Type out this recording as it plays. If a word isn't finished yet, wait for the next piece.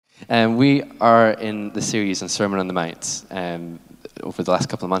We are in the series on Sermon on the Mount. Over the last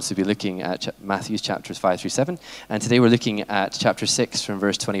couple of months, we've been looking at Matthew chapters 5 through 7, and today we're looking at chapter 6 from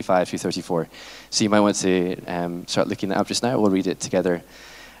verse 25 through 34. So you might want to start looking that up just now. We'll read it together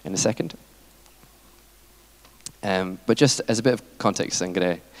in a second. But just as a bit of context, I've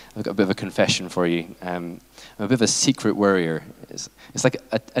got a bit of a confession for you. I'm a bit of a secret worrier. It's like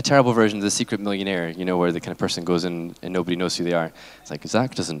a terrible version of The Secret Millionaire, you know, where the kind of person goes in and nobody knows who they are. It's like,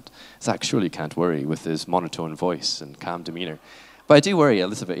 Zach surely can't worry with his monotone voice and calm demeanor. But I do worry a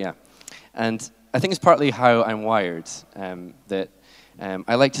little bit, yeah. And I think it's partly how I'm wired, that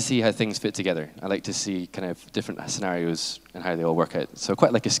I like to see how things fit together. I like to see kind of different scenarios and how they all work out. So I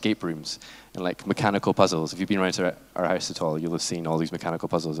quite like escape rooms and like mechanical puzzles. If you've been around to our house at all, you'll have seen all these mechanical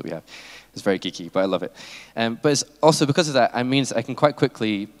puzzles that we have. It's very geeky, but I love it. But it's also because of that, it means I can quite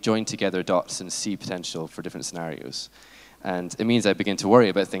quickly join together dots and see potential for different scenarios. And it means I begin to worry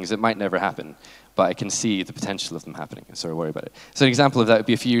about things that might never happen, but I can see the potential of them happening, and so I worry about it. So an example of that would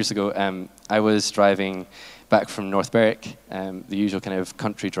be a few years ago. I was driving back from North Berwick, the usual kind of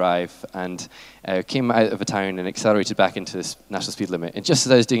country drive, and came out of a town and accelerated back into this national speed limit. And just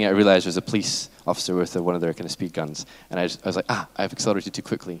as I was doing it, I realized there was a police officer with one of their kind of speed guns, and I was like, I've accelerated too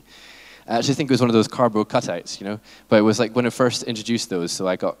quickly. I actually think it was one of those Carbo cutouts, you know, but it was like when I first introduced those, so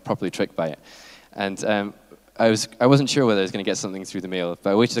I got properly tricked by it. And I wasn't sure whether I was going to get something through the mail,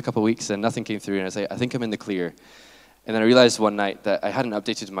 but I waited a couple of weeks and nothing came through, and I was like, I think I'm in the clear. And then I realized one night that I hadn't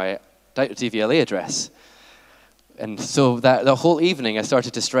updated my DVLA address. And so that the whole evening I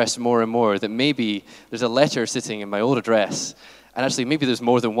started to stress more and more that maybe there's a letter sitting in my old address, and actually maybe there's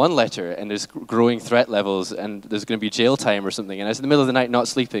more than one letter, and there's growing threat levels, and there's going to be jail time or something. And I was in the middle of the night not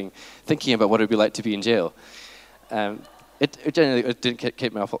sleeping, thinking about what it would be like to be in jail. It generally didn't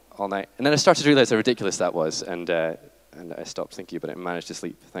keep me up all night. And then I started to realize how ridiculous that was, and I stopped thinking about it and managed to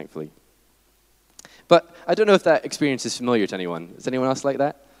sleep, thankfully. But I don't know if that experience is familiar to anyone. Is anyone else like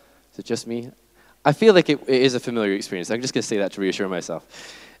that? Is it just me? I feel like it is a familiar experience. I'm just going to say that to reassure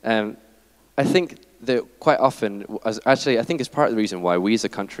myself. I think that quite often, I think it's part of the reason why we as a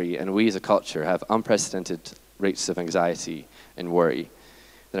country and we as a culture have unprecedented rates of anxiety and worry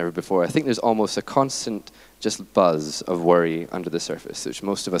than ever before. I think there's almost a constant just buzz of worry under the surface, which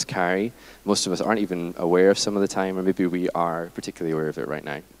most of us carry. Most of us aren't even aware of some of the time, or maybe we are particularly aware of it right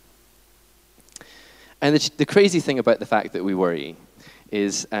now. And the crazy thing about the fact that we worry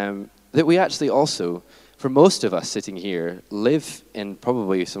is that we actually also, for most of us sitting here, live in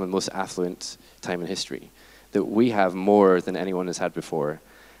probably some of the most affluent time in history, that we have more than anyone has had before,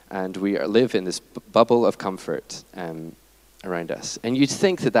 and we live in this bubble of comfort around us. And you'd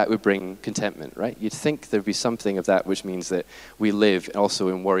think that would bring contentment, right? You'd think there'd be something of that which means that we live also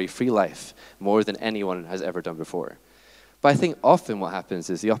in worry-free life more than anyone has ever done before. But I think often what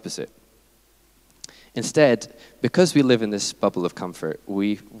happens is the opposite. Instead, because we live in this bubble of comfort,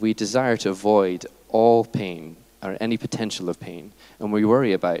 we desire to avoid all pain or any potential of pain, and we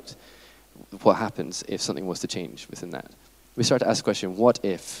worry about what happens if something was to change within that. We start to ask the question, what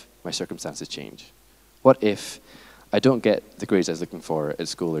if my circumstances change? What if I don't get the grades I was looking for at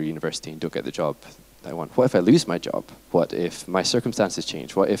school or university and don't get the job that I want? What if I lose my job? What if my circumstances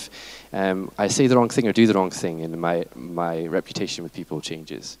change? What if I say the wrong thing or do the wrong thing and my reputation with people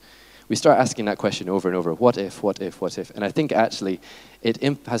changes? We start asking that question over and over, what if, what if, what if? And I think actually it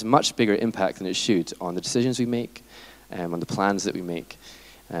has much bigger impact than it should on the decisions we make, on the plans that we make.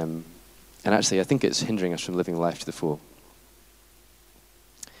 And actually I think it's hindering us from living life to the full.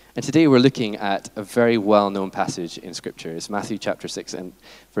 And today we're looking at a very well-known passage in Scripture. It's Matthew chapter 6 and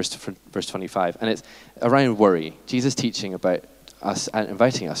verse 25. And it's around worry. Jesus teaching about us and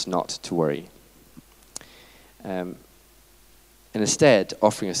inviting us not to worry. And instead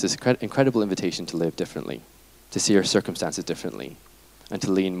offering us this incredible invitation to live differently, to see our circumstances differently, and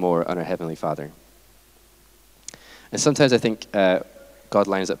to lean more on our Heavenly Father. And sometimes I think God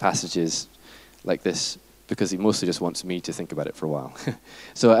lines up passages like this because he mostly just wants me to think about it for a while.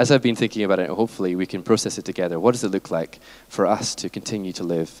 So as I've been thinking about it, hopefully we can process it together. What does it look like for us to continue to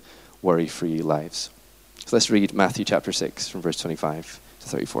live worry-free lives? So let's read Matthew chapter 6 from verse 25 to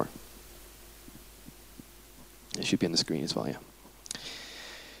 34. It should be on the screen as well, yeah.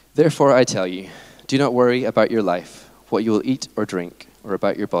 Therefore I tell you, do not worry about your life, what you will eat or drink, or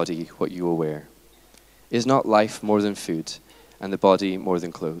about your body, what you will wear. Is not life more than food, and the body more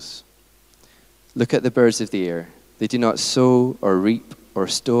than clothes? Look at the birds of the air. They do not sow or reap or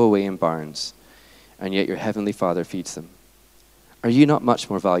stow away in barns, and yet your heavenly Father feeds them. Are you not much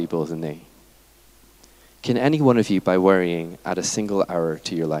more valuable than they? Can any one of you, by worrying, add a single hour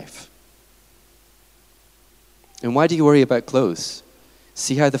to your life? And why do you worry about clothes?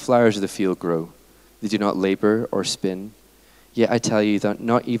 See how the flowers of the field grow. They do not labor or spin. Yet I tell you that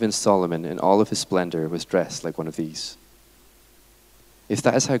not even Solomon in all of his splendor was dressed like one of these. If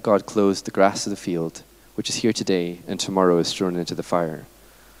that is how God clothes the grass of the field, which is here today and tomorrow is thrown into the fire,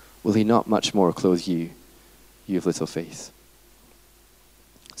 will he not much more clothe you, you of little faith?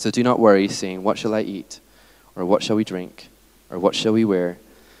 So do not worry, saying, what shall I eat? Or what shall we drink? Or what shall we wear?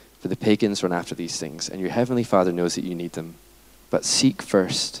 For the pagans run after these things, and your heavenly Father knows that you need them. But seek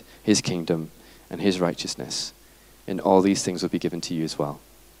first his kingdom and his righteousness, and all these things will be given to you as well.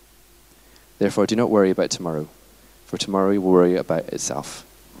 Therefore do not worry about tomorrow, for tomorrow will worry about itself.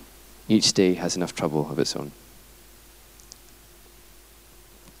 Each day has enough trouble of its own.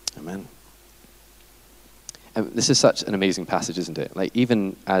 Amen. And this is such an amazing passage, isn't it? Like,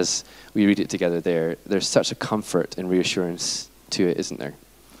 even as we read it together there's such a comfort and reassurance to it, isn't there?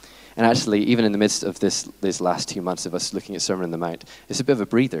 And actually, even in the midst of these last 2 months of us looking at Sermon on the Mount, it's a bit of a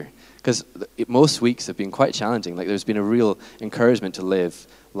breather. Because most weeks have been quite challenging. Like, there's been a real encouragement to live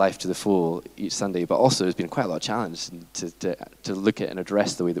life to the full each Sunday, but also there's been quite a lot of challenge to look at and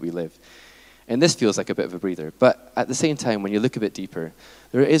address the way that we live. And this feels like a bit of a breather. But at the same time, when you look a bit deeper,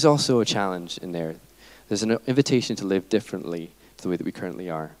 there is also a challenge in there. There's an invitation to live differently to the way that we currently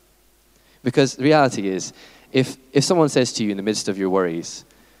are. Because the reality is, if someone says to you in the midst of your worries,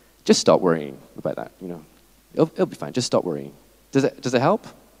 just stop worrying about that, it'll be fine, just stop worrying. Does it help?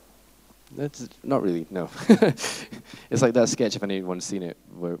 That's not really, no. It's like that sketch, if anyone's seen it,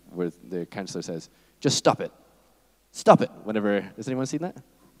 where the counselor says, just stop it, whenever, has anyone seen that?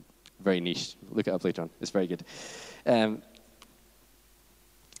 Very niche, look it up later on, it's very good.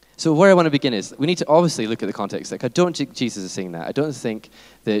 So where I want to begin is, we need to obviously look at the context. Like, I don't think Jesus is saying that. I don't think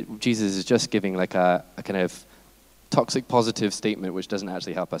that Jesus is just giving like a kind of toxic positive statement which doesn't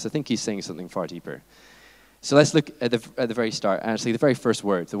actually help us. I think he's saying something far deeper. So let's look at the very start, actually the very first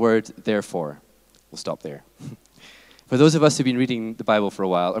word, the word therefore. We'll stop there. For those of us who've been reading the Bible for a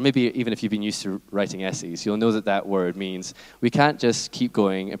while, or maybe even if you've been used to writing essays, you'll know that word means we can't just keep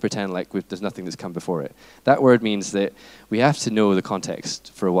going and pretend like there's nothing that's come before it. That word means that we have to know the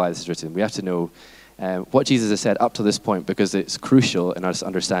context for why this is written. We have to know what Jesus has said up to this point, because it's crucial in us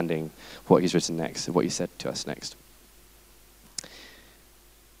understanding what he's written next and what he said to us next.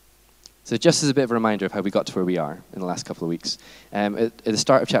 So just as a bit of a reminder of how we got to where we are in the last couple of weeks, at the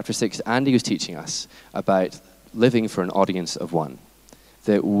start of chapter 6, Andy was teaching us about living for an audience of one,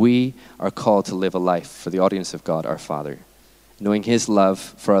 that we are called to live a life for the audience of God, our Father. Knowing his love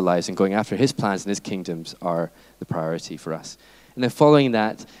for our lives and going after his plans and his kingdoms are the priority for us. And then following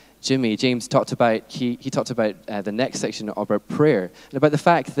that, James talked about, he talked about the next section about prayer, and about the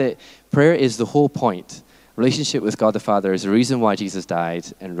fact that prayer is the whole point. Relationship with God the Father is the reason why Jesus died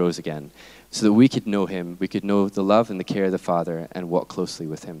and rose again, so that we could know him, we could know the love and the care of the Father and walk closely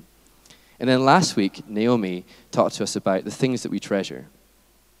with him. And then last week, Naomi talked to us about the things that we treasure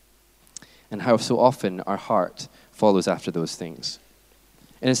and how so often our heart follows after those things.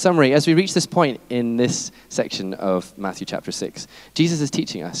 And in summary, as we reach this point in this section of Matthew chapter 6, Jesus is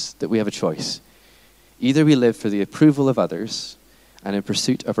teaching us that we have a choice. Either we live for the approval of others and in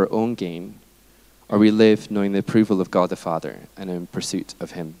pursuit of our own gain, or we live knowing the approval of God the Father and in pursuit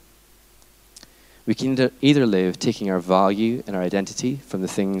of him. We can either live taking our value and our identity from the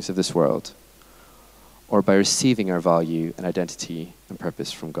things of this world, or by receiving our value and identity and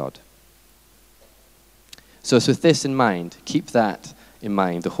purpose from God. So it's with this in mind, keep that in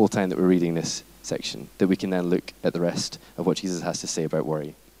mind the whole time that we're reading this section, that we can then look at the rest of what Jesus has to say about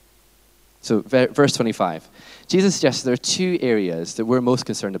worry. So verse 25, Jesus suggests there are two areas that we're most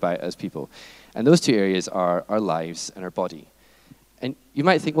concerned about as people. And those two areas are our lives and our body. And you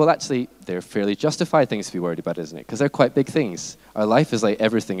might think, well, actually, they're fairly justified things to be worried about, isn't it? Because they're quite big things. Our life is like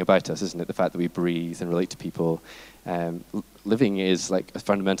everything about us, isn't it? The fact that we breathe and relate to people. Living is like a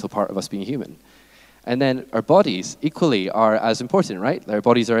fundamental part of us being human. And then our bodies equally are as important, right? Our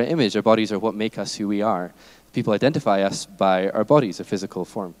bodies are our image. Our bodies are what make us who we are. People identify us by our bodies, a physical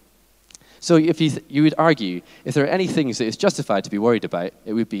form. So if you would argue, if there are any things that is justified to be worried about,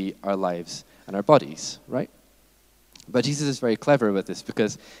 it would be our lives and our bodies, right? But Jesus is very clever about this,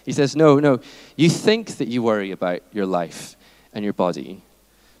 because he says, no, you think that you worry about your life and your body,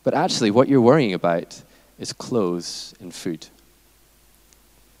 but actually what you're worrying about is clothes and food.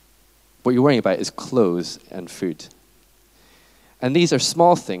 What you're worrying about is clothes and food. And these are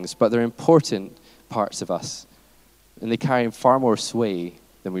small things, but they're important parts of us, and they carry far more sway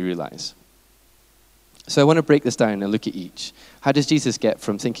than we realize. So I want to break this down and look at each. How does Jesus get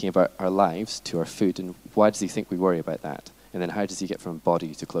from thinking about our lives to our food, and why does he think we worry about that? And then how does he get from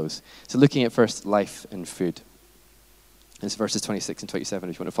body to clothes? So looking at first life and food. It's verses 26 and 27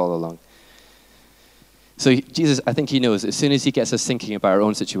 if you want to follow along. So Jesus, I think he knows as soon as he gets us thinking about our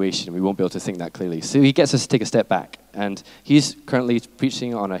own situation, we won't be able to think that clearly. So he gets us to take a step back. And he's currently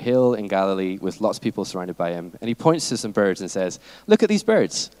preaching on a hill in Galilee with lots of people surrounded by him. And he points to some birds and says, look at these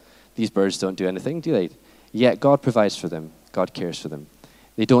birds. These birds don't do anything, do they? Yet God provides for them. God cares for them.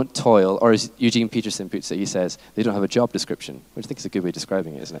 They don't toil, or as Eugene Peterson puts it, he says, they don't have a job description, which I think is a good way of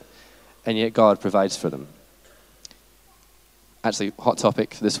describing it, isn't it? And yet God provides for them. Actually, hot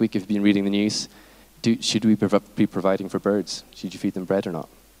topic this week if you've been reading the news. Should we be providing for birds? Should you feed them bread or not?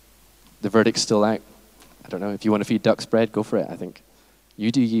 The verdict's still out. I don't know. If you want to feed ducks bread, go for it, I think.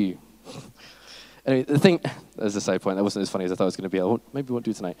 You do you. Anyway, the thing, as a side point, that wasn't as funny as I thought it was going to be. Maybe we won't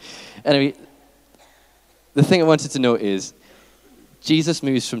do it tonight. Anyway, the thing I wanted to note is Jesus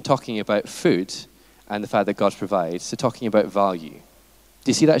moves from talking about food and the fact that God provides to talking about value. Do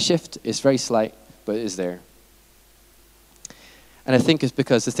you see that shift? It's very slight, but it is there. And I think it's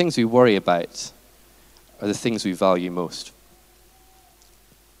because the things we worry about are the things we value most.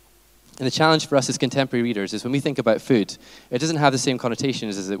 And the challenge for us as contemporary readers is when we think about food, it doesn't have the same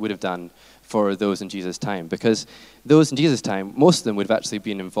connotations as it would have done for those in Jesus' time. Because those in Jesus' time, most of them would have actually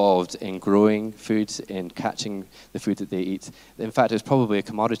been involved in growing food, in catching the food that they eat. In fact, it was probably a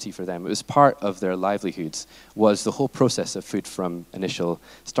commodity for them. It was part of their livelihoods, was the whole process of food from initial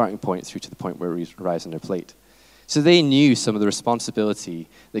starting point through to the point where it arrives on their plate. So they knew some of the responsibility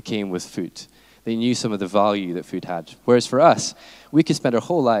that came with food. They knew some of the value that food had. Whereas for us, we could spend our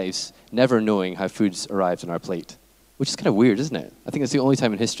whole lives never knowing how food's arrived on our plate, which is kind of weird, isn't it? I think it's the only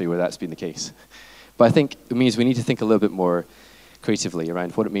time in history where that's been the case. But I think it means we need to think a little bit more creatively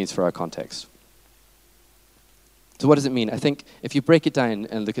around what it means for our context. So what does it mean? I think if you break it down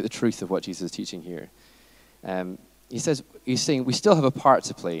and look at the truth of what Jesus is teaching here, he's saying we still have a part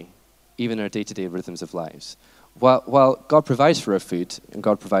to play, even in our day-to-day rhythms of lives. While God provides for our food, and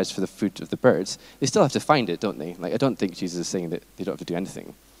God provides for the food of the birds, they still have to find it, don't they? Like, I don't think Jesus is saying that they don't have to do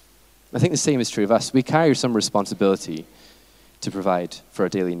anything. I think the same is true of us. We carry some responsibility to provide for our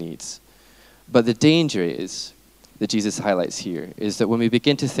daily needs. But the danger is, that Jesus highlights here, is that when we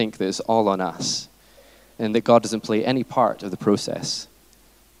begin to think that it's all on us, and that God doesn't play any part of the process,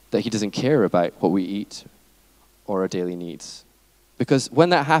 that he doesn't care about what we eat or our daily needs. Because when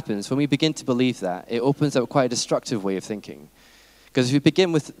that happens, when we begin to believe that, it opens up quite a destructive way of thinking. Because if we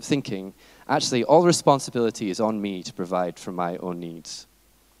begin with thinking, actually, all responsibility is on me to provide for my own needs,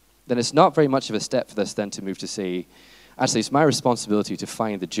 then it's not very much of a step for us then to move to say, actually, it's my responsibility to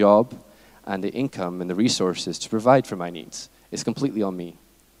find the job and the income and the resources to provide for my needs. It's completely on me.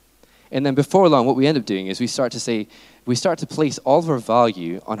 And then before long, what we end up doing is we start to place all of our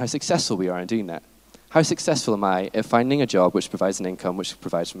value on how successful we are in doing that. How successful am I at finding a job which provides an income which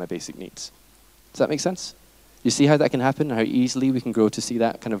provides for my basic needs? Does that make sense? You see how that can happen and how easily we can grow to see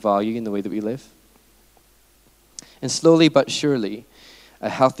that kind of value in the way that we live? And slowly but surely, a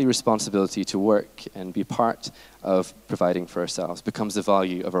healthy responsibility to work and be part of providing for ourselves becomes the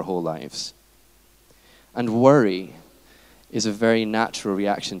value of our whole lives. And worry is a very natural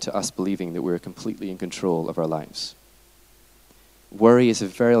reaction to us believing that we're completely in control of our lives. Worry is a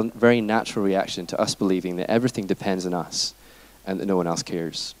very, very natural reaction to us believing that everything depends on us and that no one else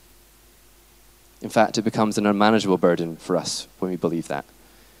cares. In fact, it becomes an unmanageable burden for us when we believe that,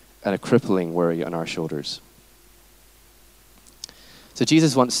 and a crippling worry on our shoulders. So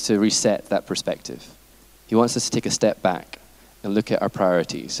Jesus wants to reset that perspective. He wants us to take a step back and look at our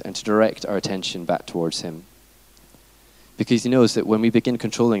priorities and to direct our attention back towards him. Because he knows that when we begin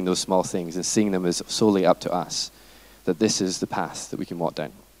controlling those small things and seeing them as solely up to us, that this is the path that we can walk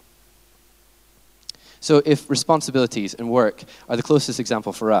down. So if responsibilities and work are the closest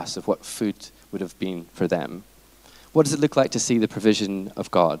example for us of what food would have been for them, what does it look like to see the provision of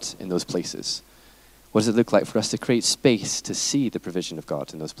God in those places? What does it look like for us to create space to see the provision of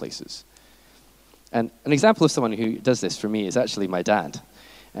God in those places? And an example of someone who does this for me is actually my dad.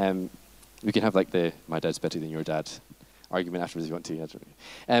 We can have like the "my dad's better than your dad" argument afterwards if you want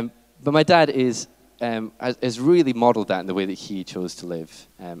to. But my dad has really modeled that in the way that he chose to live,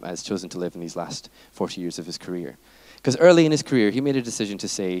 has chosen to live in these last 40 years of his career. Because early in his career, he made a decision to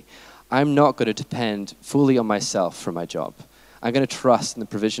say, I'm not going to depend fully on myself for my job. I'm going to trust in the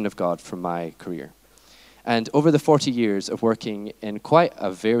provision of God for my career. And over the 40 years of working in quite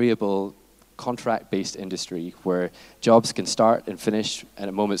a variable contract-based industry where jobs can start and finish at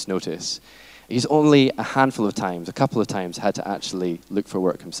a moment's notice, he's only a couple of times had to actually look for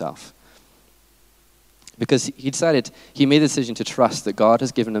work himself. Because he made the decision to trust that God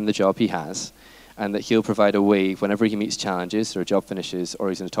has given him the job he has and that he'll provide a way whenever he meets challenges or a job finishes or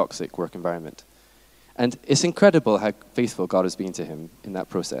he's in a toxic work environment. And it's incredible how faithful God has been to him in that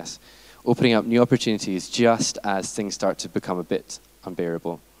process, opening up new opportunities just as things start to become a bit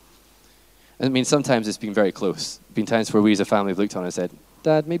unbearable. And I mean, sometimes it's been very close. Been times where we as a family have looked on and said,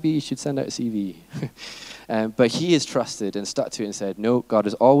 Dad, maybe you should send out a CV. But he has trusted and stuck to it and said, no, God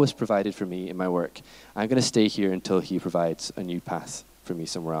has always provided for me in my work. I'm going to stay here until he provides a new path for me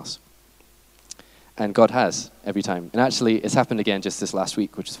somewhere else. And God has, every time. And actually, it's happened again just this last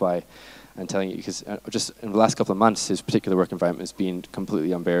week, which is why I'm telling you, because just in the last couple of months, his particular work environment has been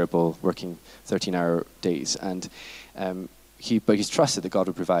completely unbearable, working 13-hour days. And but he's trusted that God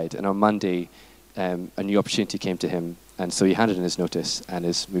would provide. And on Monday, a new opportunity came to him, and so he handed in his notice and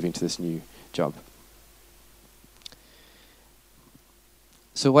is moving to this new job.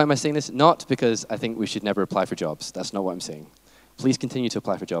 So why am I saying this? Not because I think we should never apply for jobs. That's not what I'm saying. Please continue to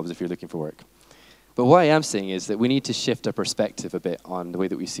apply for jobs if you're looking for work. But what I am saying is that we need to shift our perspective a bit on the way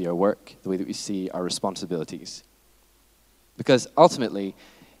that we see our work, the way that we see our responsibilities. Because ultimately,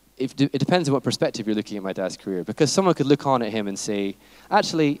 it depends on what perspective you're looking at my dad's career. Because someone could look on at him and say,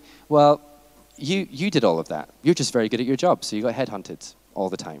 actually, well, you did all of that. You're just very good at your job, so you got headhunted all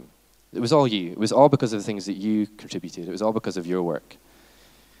the time. It was all you. It was all because of the things that you contributed. It was all because of your work.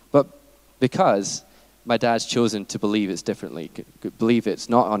 But because my dad's chosen to believe it's differently, believe it's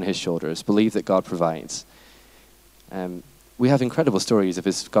not on his shoulders, believe that God provides, we have incredible stories of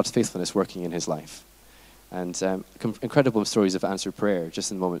God's faithfulness working in his life. And incredible stories of answered prayer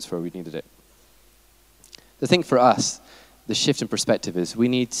just in moments where we needed it. The thing for us, the shift in perspective is we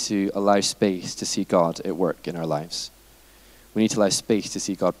need to allow space to see God at work in our lives. We need to allow space to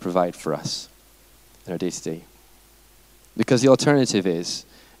see God provide for us in our day-to-day. Because the alternative is,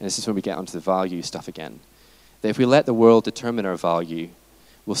 and this is when we get onto the value stuff again, that if we let the world determine our value,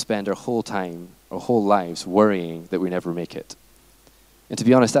 we'll spend our whole time, our whole lives worrying that we never make it. And to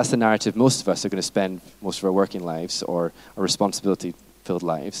be honest, that's the narrative most of us are going to spend most of our working lives or our responsibility-filled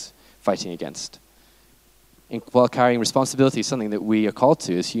lives fighting against. And while carrying responsibility is something that we are called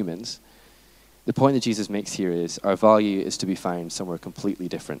to as humans, the point that Jesus makes here is our value is to be found somewhere completely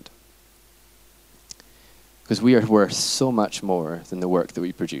different. Because we are worth so much more than the work that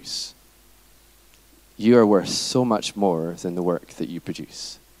we produce. You are worth so much more than the work that you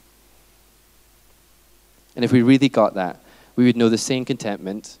produce. And if we really got that, we would know the same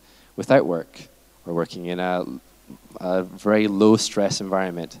contentment without work or working in a very low-stress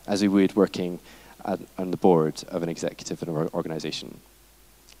environment as we would working on the board of an executive in an organization.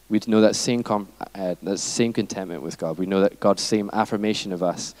 We'd know that same contentment with God. We know that God's same affirmation of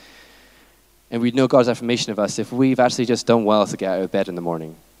us. And we'd know God's affirmation of us if we've actually just done well to get out of bed in the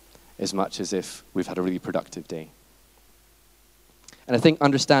morning, as much as if we've had a really productive day. And I think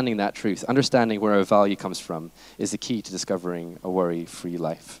understanding that truth, understanding where our value comes from, is the key to discovering a worry-free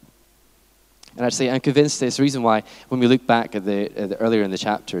life. And actually, I'm convinced it's the reason why, when we look back at the earlier in the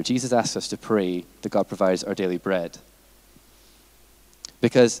chapter, Jesus asks us to pray that God provides our daily bread.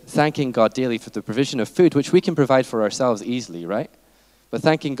 Because thanking God daily for the provision of food, which we can provide for ourselves easily, right? But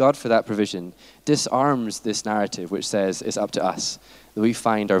thanking God for that provision disarms this narrative which says it's up to us, that we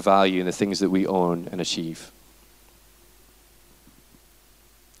find our value in the things that we own and achieve.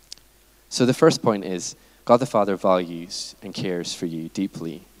 So the first point is, God the Father values and cares for you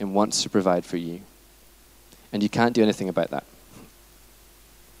deeply and wants to provide for you. And you can't do anything about that.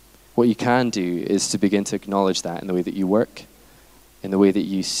 What you can do is to begin to acknowledge that in the way that you work, in the way that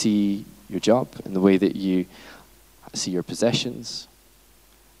you see your job, in the way that you see your possessions,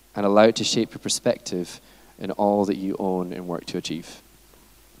 and allow it to shape your perspective in all that you own and work to achieve.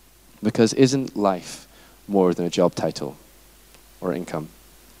 Because isn't life more than a job title or income?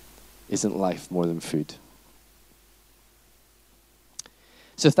 Isn't life more than food?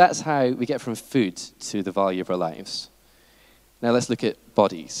 So if that's how we get from food to the value of our lives, now let's look at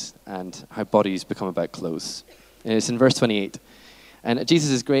bodies and how bodies become about clothes. And it's in verse 28. And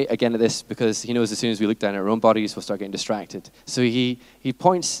Jesus is great, again, at this because he knows as soon as we look down at our own bodies, we'll start getting distracted. So he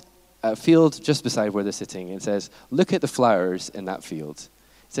points at a field just beside where they're sitting and says, look at the flowers in that field.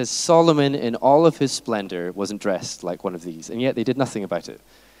 It says, Solomon in all of his splendor wasn't dressed like one of these, and yet they did nothing about it.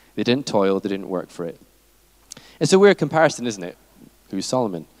 They didn't toil, they didn't work for it. It's a weird comparison, isn't it? Who's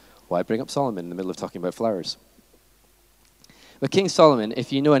Solomon? Why bring up Solomon in the middle of talking about flowers? But King Solomon,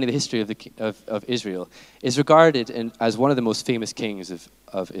 if you know any of the history of Israel, is regarded as one of the most famous kings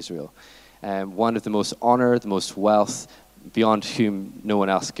of Israel. One of the most honor, the most wealth, beyond whom no one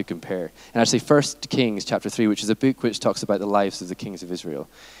else could compare. And actually, 1 Kings chapter 3, which is a book which talks about the lives of the kings of Israel.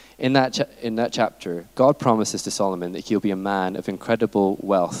 In that chapter, God promises to Solomon that he'll be a man of incredible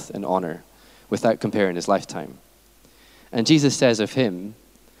wealth and honor without compare in his lifetime. And Jesus says of him,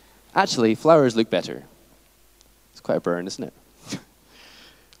 Actually, flowers look better. It's quite a burn, isn't it?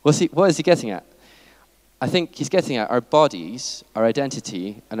 What is he getting at? I think he's getting at our bodies, our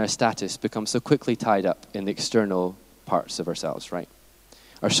identity, and our status become so quickly tied up in the external parts of ourselves, right?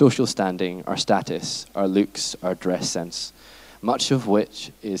 Our social standing, our status, our looks, our dress sense, much of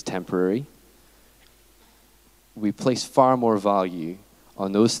which is temporary. We place far more value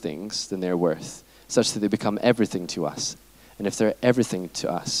on those things than they're worth, such that they become everything to us. And if they're everything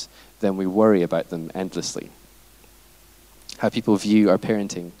to us, then we worry about them endlessly. How people view our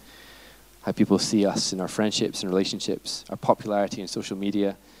parenting, how people see us in our friendships and relationships, our popularity in social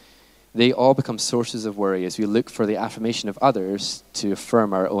media, they all become sources of worry as we look for the affirmation of others to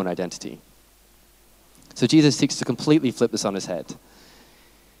affirm our own identity. So Jesus seeks to completely flip this on his head.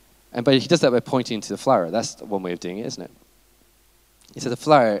 But he does that by pointing to the flower. That's one way of doing it, isn't it? He said, the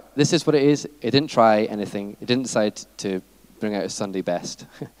flower, this is what it is. It didn't try anything. It didn't decide to bring out its Sunday best.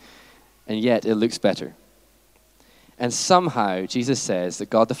 And yet it looks better. And somehow, Jesus says that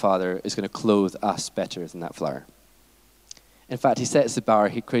God the Father is going to clothe us better than that flower. In fact, he sets the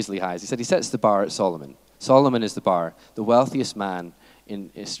bar crazily high. He said he sets the bar at Solomon. Solomon is the bar, the wealthiest man in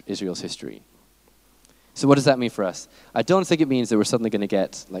Israel's history. So what does that mean for us? I don't think it means that we're suddenly going to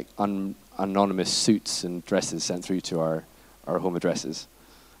get like anonymous suits and dresses sent through to our home addresses.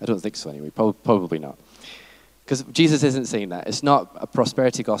 I don't think so anyway. Probably not. Because Jesus isn't saying that. It's not a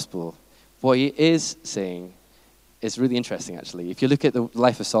prosperity gospel. What he is saying is really interesting, actually. If you look at the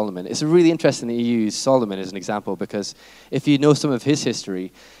life of Solomon, it's really interesting that you use Solomon as an example, because if you know some of his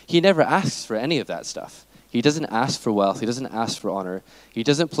history, he never asks for any of that stuff. He doesn't ask for wealth. He doesn't ask for honor. He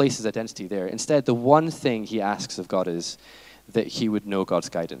doesn't place his identity there. Instead, the one thing he asks of God is that he would know God's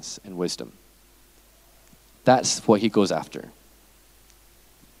guidance and wisdom. That's what he goes after.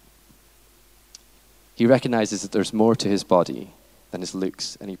 He recognizes that there's more to his body than his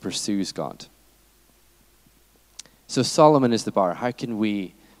looks, and he pursues God. So Solomon is the bar. How can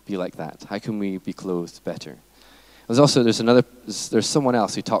we be like that? How can we be clothed better? There's someone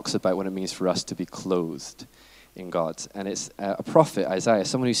else who talks about what it means for us to be clothed in God. And it's a prophet, Isaiah,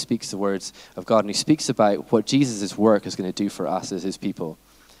 someone who speaks the words of God, and he speaks about what Jesus' work is going to do for us as his people.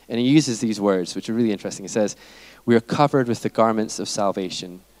 And he uses these words, which are really interesting. He says, we are covered with the garments of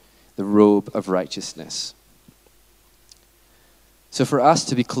salvation, the robe of righteousness. So for us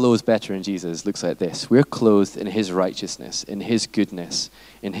to be clothed better in Jesus looks like this. We're clothed in his righteousness, in his goodness,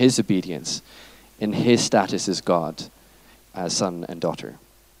 in his obedience, in his status as God, as son and daughter.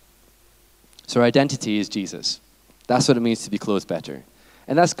 So our identity is Jesus. That's what it means to be clothed better.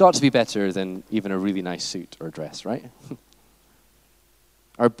 And that's got to be better than even a really nice suit or dress, right?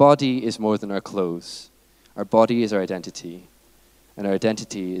 Our body is more than our clothes. Our body is our identity, and our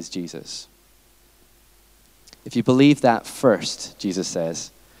identity is Jesus. If you believe that first, Jesus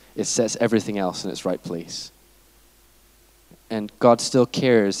says, it sets everything else in its right place. And God still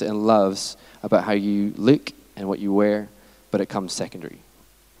cares and loves about how you look and what you wear, but it comes secondary.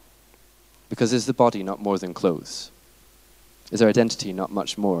 Because is the body not more than clothes? Is our identity not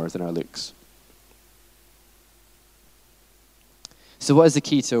much more than our looks? So what is the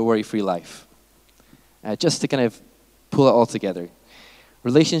key to a worry-free life? Just to kind of pull it all together.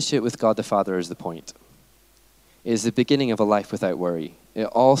 Relationship with God the Father is the point. It is the beginning of a life without worry. It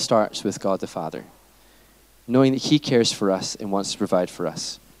all starts with God the Father, knowing that he cares for us and wants to provide for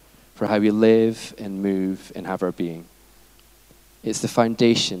us, for how we live and move and have our being. It's the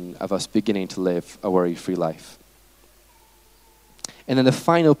foundation of us beginning to live a worry-free life. And then the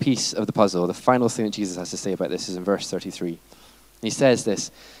final piece of the puzzle, the final thing that Jesus has to say about this is in verse 33. He says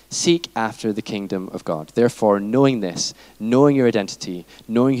this, seek after the kingdom of God. Therefore, knowing this, knowing your identity,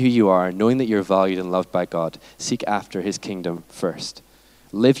 knowing who you are, knowing that you're valued and loved by God, seek after his kingdom first.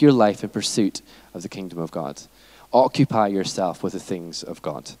 Live your life in pursuit of the kingdom of God. Occupy yourself with the things of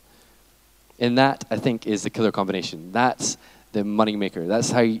God. And that, I think, is the killer combination. That's the money maker.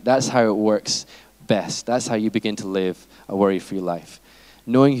 That's how it works best. That's how you begin to live a worry-free life.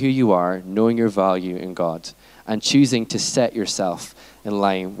 Knowing who you are, knowing your value in God, and choosing to set yourself in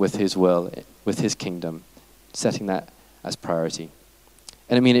line with his will, with his kingdom, setting that as priority.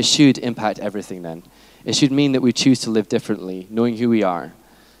 And I mean, it should impact everything then. It should mean that we choose to live differently, knowing who we are.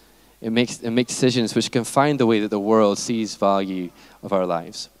 It makes decisions which can find the way that the world sees value of our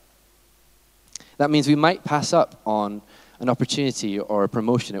lives. That means we might pass up on an opportunity or a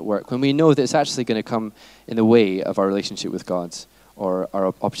promotion at work when we know that it's actually going to come in the way of our relationship with God or our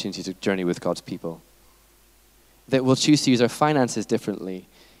opportunity to journey with God's people. That we'll choose to use our finances differently,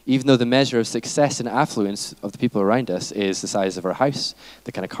 even though the measure of success and affluence of the people around us is the size of our house,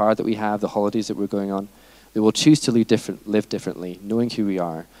 the kind of car that we have, the holidays that we're going on. that we'll choose to live differently, knowing who we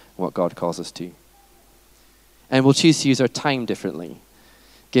are and what God calls us to. And we'll choose to use our time differently,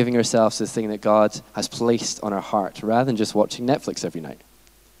 giving ourselves the thing that God has placed on our heart, rather than just watching Netflix every night.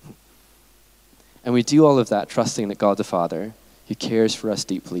 And we do all of that trusting that God the Father, who cares for us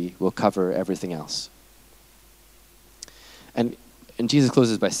deeply, will cover everything else. And Jesus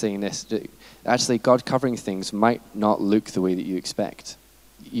closes by saying this, that actually God covering things might not look the way that you expect.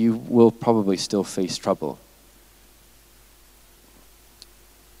 You will probably still face trouble.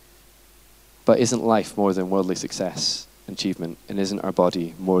 But isn't life more than worldly success and achievement? And isn't our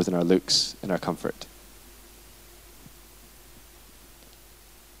body more than our looks and our comfort?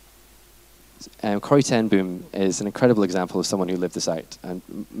 Corrie ten Boom is an incredible example of someone who lived this out. And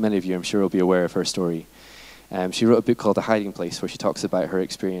many of you, I'm sure, will be aware of her story. She wrote a book called The Hiding Place, where she talks about her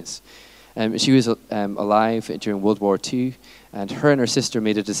experience. She was alive during World War II, and her sister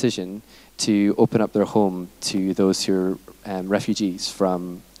made a decision to open up their home to those who were refugees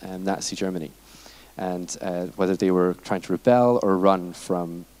from Nazi Germany, and whether they were trying to rebel or run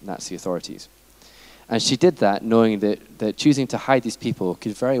from Nazi authorities. And she did that knowing that choosing to hide these people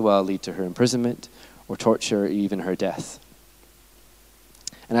could very well lead to her imprisonment or torture or even her death.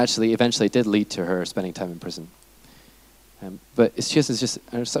 And actually, eventually it did lead to her spending time in prison. But it's just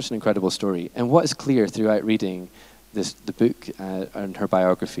such an incredible story. And what is clear throughout reading the book and her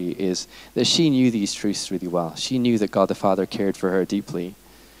biography is that she knew these truths really well. She knew that God the Father cared for her deeply,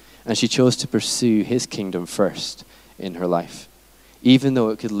 and she chose to pursue his kingdom first in her life, even though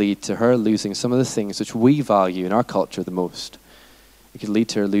it could lead to her losing some of the things which we value in our culture the most. It could lead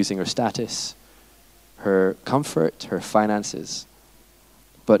to her losing her status, her comfort, her finances.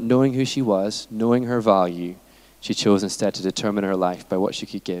 But knowing who she was, knowing her value, she chose instead to determine her life by what she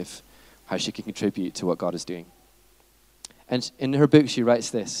could give, how she could contribute to what God is doing. And in her book, she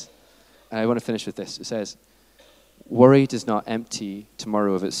writes this, and I want to finish with this. It says, "Worry does not empty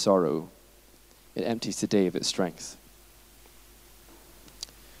tomorrow of its sorrow. It empties today of its strength."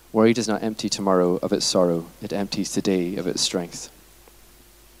 Worry does not empty tomorrow of its sorrow. It empties today of its strength.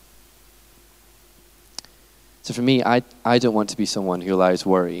 So for me, I don't want to be someone who allows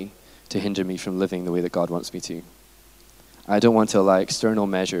worry to hinder me from living the way that God wants me to. I don't want to allow external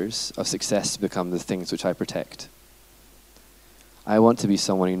measures of success to become the things which I protect. I want to be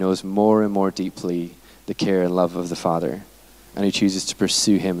someone who knows more and more deeply the care and love of the Father, and who chooses to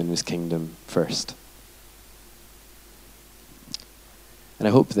pursue him and his kingdom first. And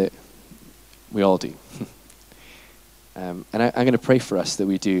I hope that we all do. And I'm going to pray for us that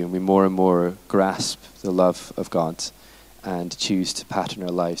we do, and we more and more grasp the love of God and choose to pattern our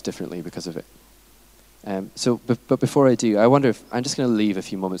lives differently because of it. But before I do, I wonder if I'm just going to leave a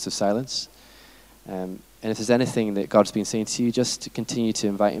few moments of silence. And if there's anything that God's been saying to you, just to continue to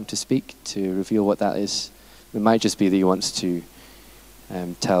invite him to speak, to reveal what that is. It might just be that he wants to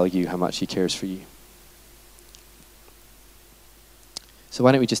tell you how much he cares for you. So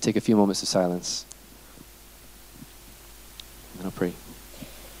why don't we just take a few moments of silence, and I'll pray.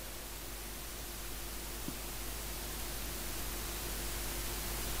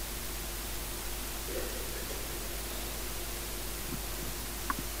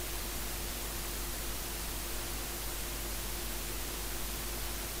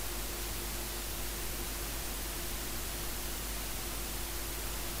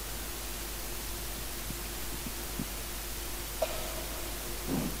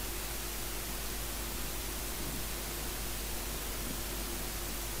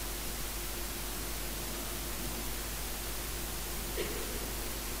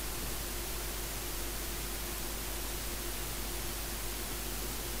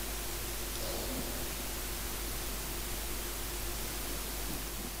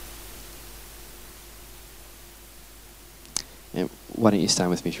 Why don't you stand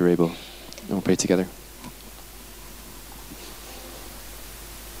with me if you're able, and we'll pray together.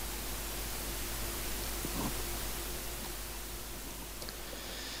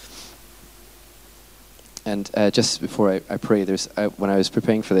 And just before I pray, when I was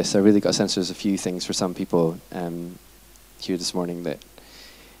preparing for this, I really got a sense there's a few things for some people here this morning that,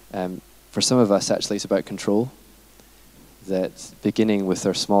 for some of us, actually, it's about control. That beginning with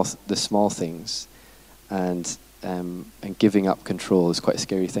the small things, and giving up control is quite a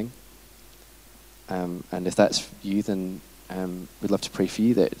scary thing. And if that's you, then we'd love to pray for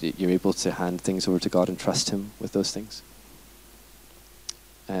you that you're able to hand things over to God and trust him with those things.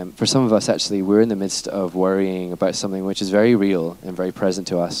 For some of us, actually, we're in the midst of worrying about something which is very real and very present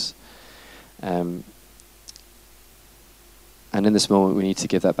to us. And in this moment, we need to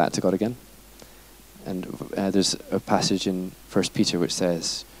give that back to God again. And there's a passage in 1 Peter which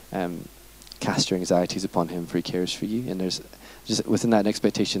says, cast your anxieties upon him, for he cares for you. And there's just within that an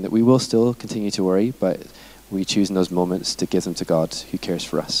expectation that we will still continue to worry, but we choose in those moments to give them to God who cares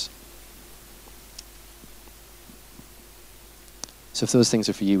for us. So if those things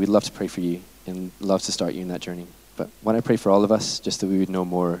are for you, we'd love to pray for you and love to start you in that journey. But why don't I pray for all of us, just that we would know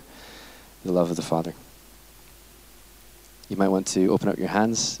more the love of the Father. You might want to open up your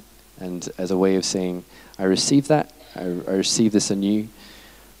hands, and as a way of saying, I receive that, I receive this anew,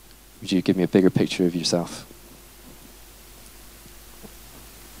 would you give me a bigger picture of yourself?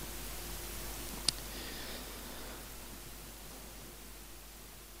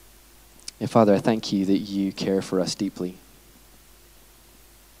 Yeah, Father, I thank you that you care for us deeply.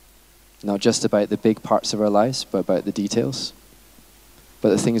 Not just about the big parts of our lives, but about the details, but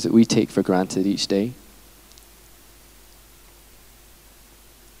the things that we take for granted each day.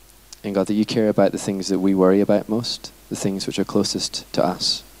 And God, that you care about the things that we worry about most, the things which are closest to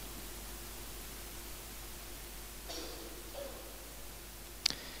us.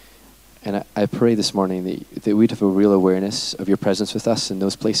 And I pray this morning that we'd have a real awareness of your presence with us in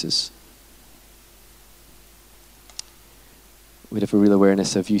those places. We'd have a real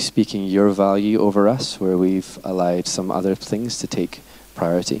awareness of you speaking your value over us where we've allowed some other things to take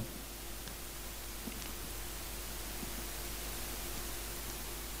priority.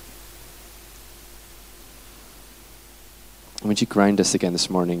 And would you ground us again this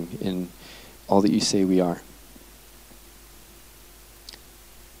morning in all that you say we are,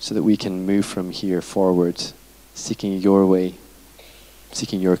 so that we can move from here forward, seeking your way,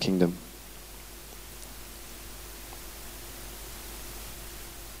 seeking your kingdom.